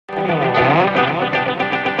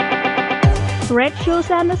Red Shoes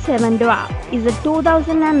and the Seven Dwarfs is a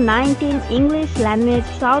 2019 English language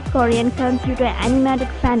South Korean computer animated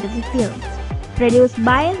fantasy film produced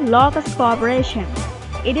by Locus Corporation.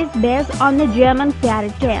 It is based on the German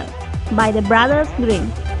fairy tale by the Brothers Grimm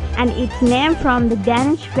and its name from the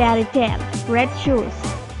Danish fairy tale Red Shoes.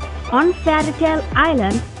 On Fairy Tale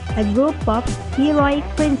Island, a group of heroic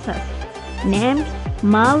princes named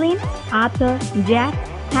Merlin, Arthur, Jack,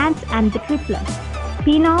 Hans and the triplets,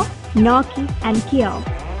 Pino, Noki and Kio,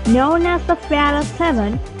 known as the Fairy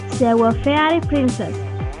Seven, save a fairy princess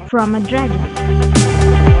from a dragon.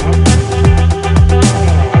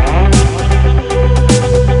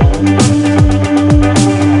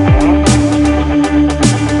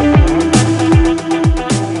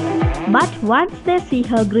 But once they see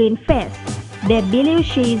her green face, they believe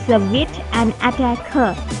she is a witch and attack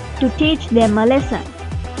her to teach them a lesson.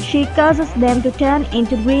 She curses them to turn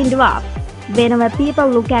into green dwarfs whenever people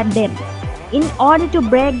look at them. In order to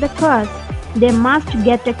break the curse, they must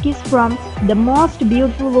get a kiss from the most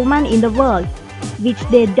beautiful woman in the world, which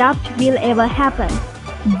they doubt will ever happen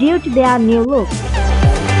due to their new looks.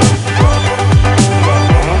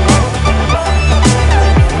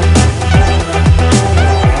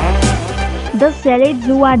 The celebrities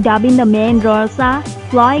who are dubbing the main roles are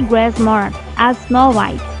Chloe Grace Moretz as Snow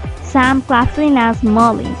White, Sam Claflin as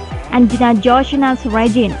Merlin, and Gina Johnson as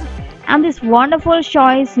Regina. And this wonderful show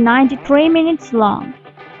is 93 minutes long.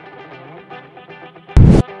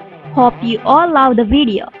 Hope you all love the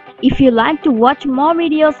video. If you like to watch more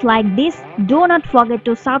videos like this, do not forget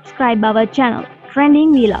to subscribe our channel,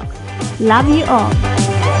 Trending Vlogs. Love you all.